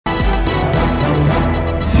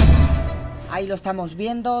Ahí lo estamos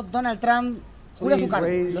viendo. Donald Trump jura su cargo.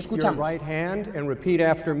 Lo escuchamos. Your right hand and repeat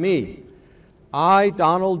after me. I,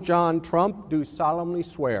 Donald John Trump, do solemnly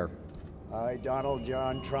swear. I, Donald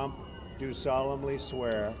John Trump, do solemnly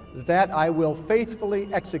swear. That I will faithfully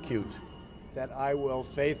execute. That I will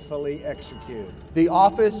faithfully execute. The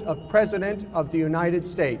office of President of the United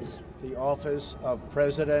States. The office of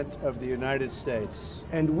President of the United States.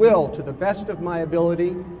 And will, to the best of my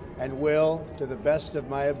ability. And will, to the best of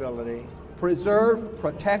my ability. Preserve,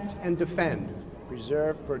 protect, and defend.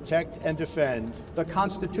 Preserve, protect, and defend. The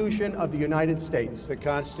Constitution of the United States. The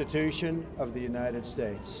Constitution of the United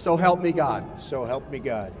States. So help me God. So help me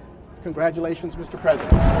God. Congratulations, Mr. President.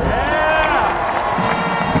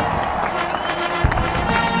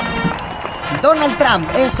 Donald Trump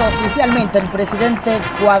es oficialmente el presidente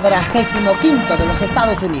 45º de los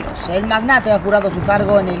Estados Unidos. El magnate ha jurado su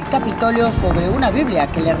cargo en el Capitolio sobre una Biblia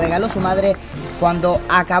que le regaló su madre cuando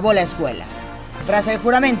acabó la escuela. Tras el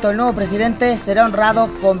juramento, el nuevo presidente será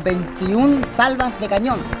honrado con 21 salvas de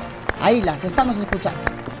cañón. Ahí las estamos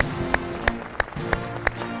escuchando.